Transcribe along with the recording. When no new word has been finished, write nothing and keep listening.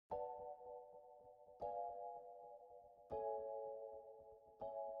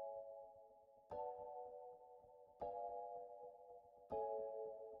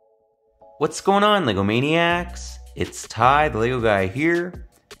What's going on, Lego Maniacs? It's Ty, the Lego guy here,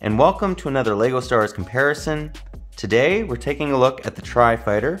 and welcome to another Lego Star Wars comparison. Today, we're taking a look at the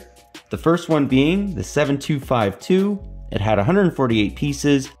Tri-Fighter. The first one being the 7252. It had 148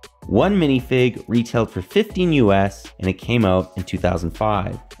 pieces, one minifig retailed for $15 US, and it came out in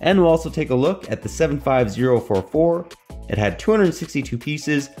 2005. And we'll also take a look at the 75044. It had 262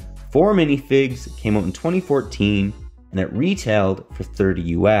 pieces, 4 minifigs, came out in 2014, and it retailed for $30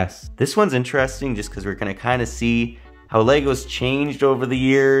 US. This one's interesting just because we're gonna kind of see how Lego's changed over the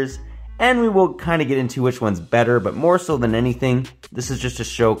years, and we will kind of get into which one's better, but more so than anything, this is just to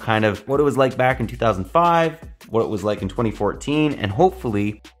show kind of what it was like back in 2005, what it was like in 2014, and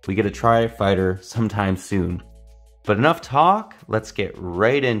hopefully we get a Tri-Fighter sometime soon. But enough talk, let's get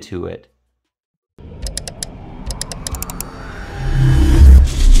right into it.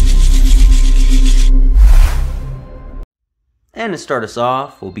 And to start us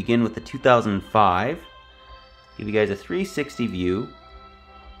off, we'll begin with the 2005. Give you guys a 360 view.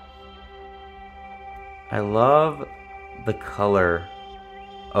 I love the color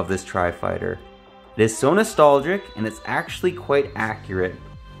of this Tri-Fighter. It is so nostalgic, and it's actually quite accurate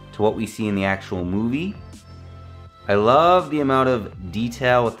to what we see in the actual movie. I love the amount of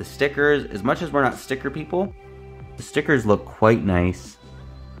detail with the stickers. As much as we're not sticker people, the stickers look quite nice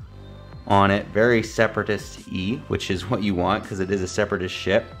on it. Very separatist-y, which is what you want because it is a separatist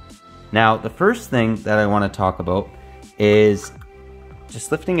ship. Now, the first thing that I want to talk about is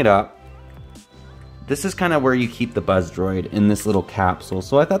just lifting it up. This is kind of where you keep the Buzz Droid in this little capsule,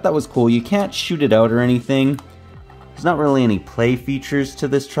 so I thought that was cool. You can't shoot it out or anything. There's not really any play features to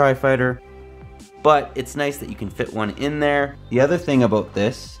this Tri-Fighter, but it's nice that you can fit one in there. The other thing about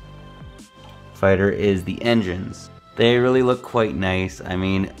this fighter is the engines. They really look quite nice. I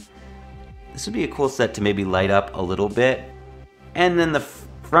mean, this would be a cool set to maybe light up a little bit. And then the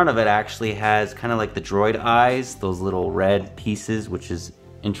front of it actually has kind of like the droid eyes, those little red pieces, which is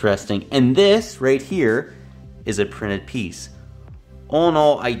interesting. And this right here is a printed piece. All in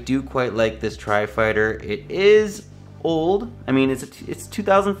all, I do quite like this Tri-Fighter. It is old. I mean, it's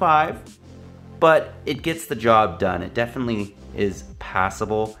 2005, but it gets the job done. It definitely is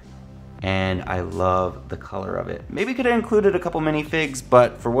passable, and I love the color of it. Maybe could have included a couple minifigs,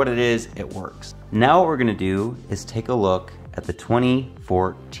 but for what it is, it works. Now what we're gonna do is take a look at the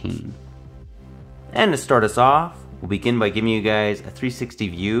 2014. And to start us off, we'll begin by giving you guys a 360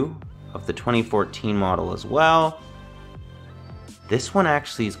 view of the 2014 model as well. This one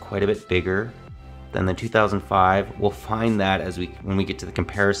actually is quite a bit bigger than the 2005. We'll find that when we get to the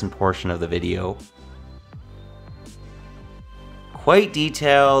comparison portion of the video. Quite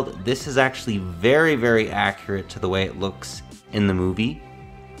detailed. This is actually very, very accurate to the way it looks in the movie.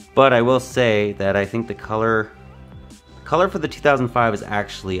 But I will say that I think the color for the 2005 is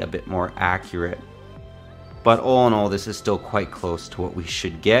actually a bit more accurate. But all in all, this is still quite close to what we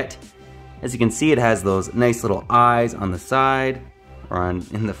should get. As you can see, it has those nice little eyes on the side, or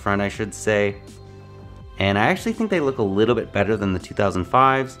in the front, I should say. And I actually think they look a little bit better than the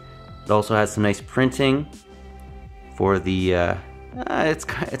 2005s. It also has some nice printing for the,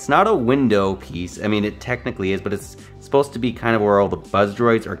 it's not a window piece. I mean, it technically is, but it's supposed to be kind of where all the Buzz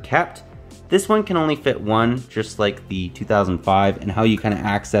Droids are kept. This one can only fit one, just like the 2005, and how you kind of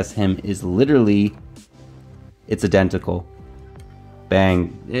access him is literally, it's identical.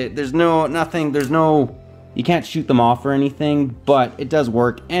 Bang. You can't shoot them off or anything, but it does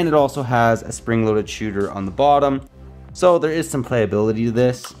work, and it also has a spring-loaded shooter on the bottom. So there is some playability to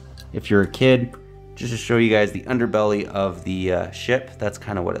this if you're a kid. Just to show you guys the underbelly of the ship, that's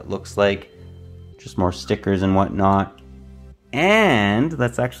kind of what it looks like. Just more stickers and whatnot. And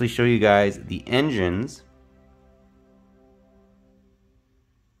let's actually show you guys the engines.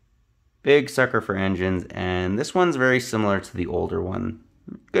 Big sucker for engines, and this one's very similar to the older one.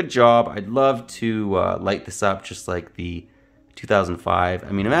 Good job. I'd love to light this up just like the 2005.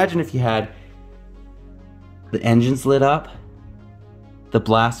 I mean, imagine if you had the engines lit up, the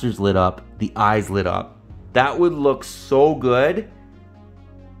blasters lit up, the eyes lit up. That would look so good.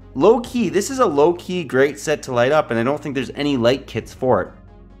 Low-key, this is a low-key great set to light up, and I don't think there's any light kits for it.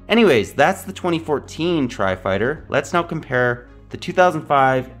 Anyways, that's the 2014 Tri-Fighter. Let's now compare the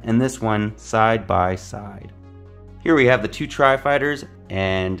 2005 and this one side by side. Here we have the two Tri-Fighters,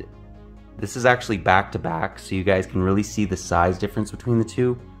 and this is actually back to back, so you guys can really see the size difference between the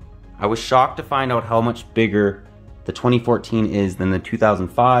two. I was shocked to find out how much bigger the 2014 is than the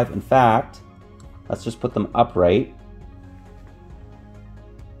 2005. In fact, let's just put them upright.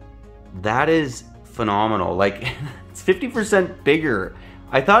 That is phenomenal. Like, it's 50% bigger.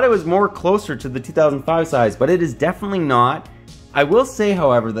 I thought it was more closer to the 2005 size, but it is definitely not. I will say,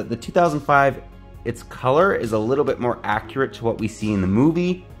 however, that the 2005, its color is a little bit more accurate to what we see in the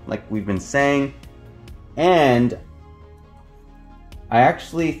movie, like we've been saying. And I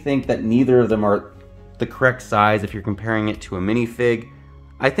actually think that neither of them are the correct size if you're comparing it to a minifig.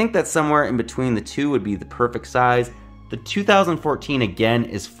 I think that somewhere in between the two would be the perfect size. The 2014, again,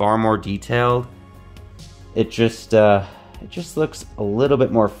 is far more detailed. It just looks a little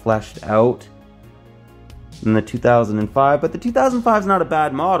bit more fleshed out than the 2005, but the 2005 is not a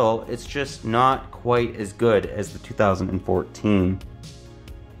bad model. It's just not quite as good as the 2014.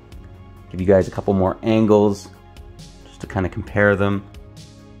 Give you guys a couple more angles just to kind of compare them.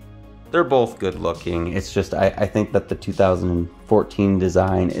 They're both good looking. It's just I think that the 2014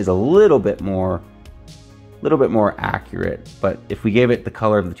 design is a little bit more accurate. But if we gave it the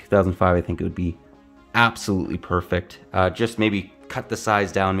color of the 2005, I think it would be absolutely perfect. Just maybe cut the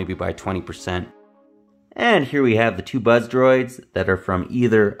size down maybe by 20%. And here we have the two Buzz Droids that are from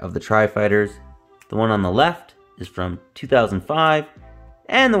either of the Tri-Fighters. The one on the left is from 2005,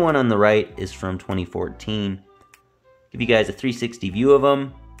 and the one on the right is from 2014. Give you guys a 360 view of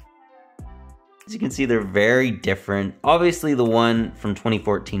them. As you can see, they're very different. Obviously, the one from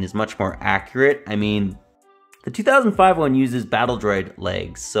 2014 is much more accurate. I mean, the 2005 one uses Battle Droid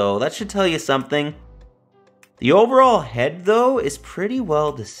legs, so that should tell you something. The overall head, though, is pretty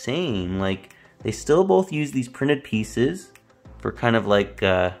well the same. Like, they still both use these printed pieces for kind of like,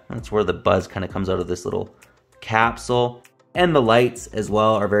 that's where the buzz kind of comes out of this little capsule. And the lights as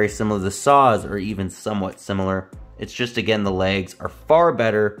well are very similar. The saws are even somewhat similar. It's just, again, the legs are far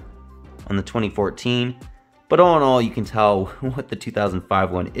better on the 2014. But all in all, you can tell what the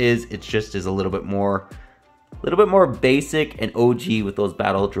 2005 one is. It just is a little bit more basic and OG with those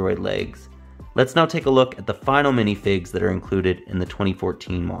Battle Droid legs. Let's now take a look at the final minifigs that are included in the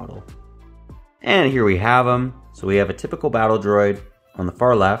 2014 model. And here we have them. So we have a typical Battle Droid on the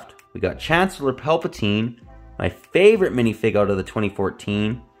far left. We got Chancellor Palpatine, my favorite minifig out of the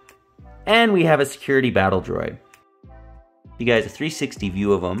 2014. And we have a security Battle Droid. You guys, a 360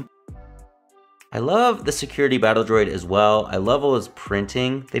 view of them. I love the security Battle Droid as well. I love all his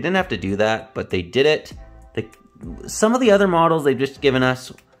printing. They didn't have to do that, but they did it. Some of the other models, they've just given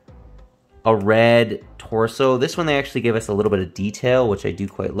us a red torso. This one, they actually give us a little bit of detail, which I do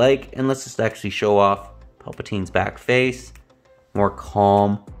quite like. And let's just actually show off Palpatine's back face. More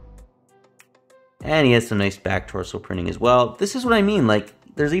calm. And he has some nice back torso printing as well. This is what I mean, like,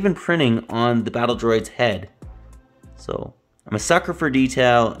 there's even printing on the Battle Droid's head. So, I'm a sucker for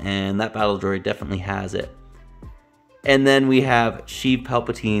detail, and that Battle Droid definitely has it. And then we have Sheev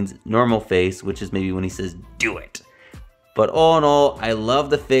Palpatine's normal face, which is maybe when he says, "Do it." But all in all, I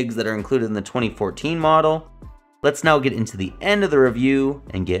love the figs that are included in the 2014 model. Let's now get into the end of the review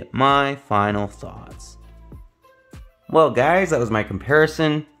and get my final thoughts. Well guys, that was my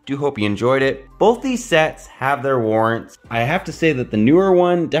comparison. Do hope you enjoyed it. Both these sets have their warrants. I have to say that the newer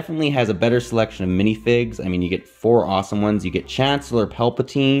one definitely has a better selection of minifigs. I mean, you get 4 awesome ones. You get Chancellor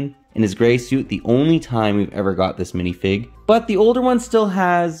Palpatine in his gray suit, the only time we've ever got this minifig. But the older one still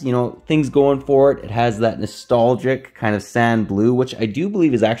has, you know, things going for it. It has that nostalgic kind of sand blue, which I do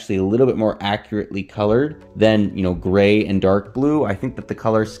believe is actually a little bit more accurately colored than, you know, gray and dark blue. I think that the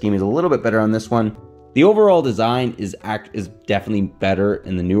color scheme is a little bit better on this one. The overall design is definitely better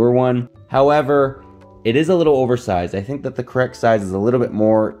in the newer one. However, it is a little oversized. I think that the correct size is a little bit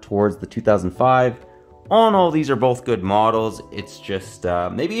more towards the 2005. All in all, these are both good models. It's just,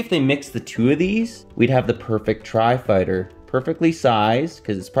 maybe if they mix the two of these, we'd have the perfect Tri-Fighter. Perfectly sized,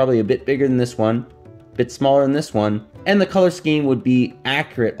 because it's probably a bit bigger than this one, a bit smaller than this one. And the color scheme would be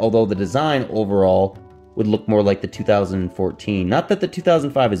accurate, although the design overall would look more like the 2014. Not that the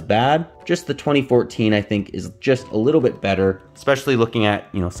 2005 is bad, just the 2014 I think is just a little bit better, especially looking at,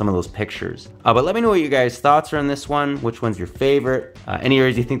 you know, some of those pictures. But let me know what you guys' thoughts are on this one. Which one's your favorite? Any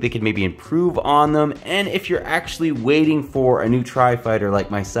areas you think they could maybe improve on them, and if you're actually waiting for a new Tri-Fighter like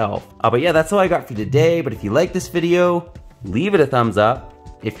myself. But yeah, that's all I got for today. But if you like this video, leave it a thumbs up.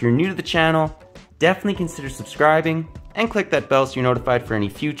 If you're new to the channel, definitely consider subscribing and click that bell so you're notified for any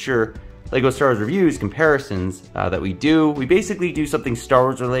future Lego Star Wars reviews, comparisons that we do. We basically do something Star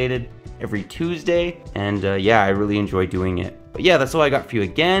Wars related every Tuesday, and yeah, I really enjoy doing it. But yeah, that's all I got for you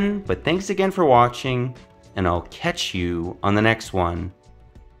again, but thanks again for watching, and I'll catch you on the next one.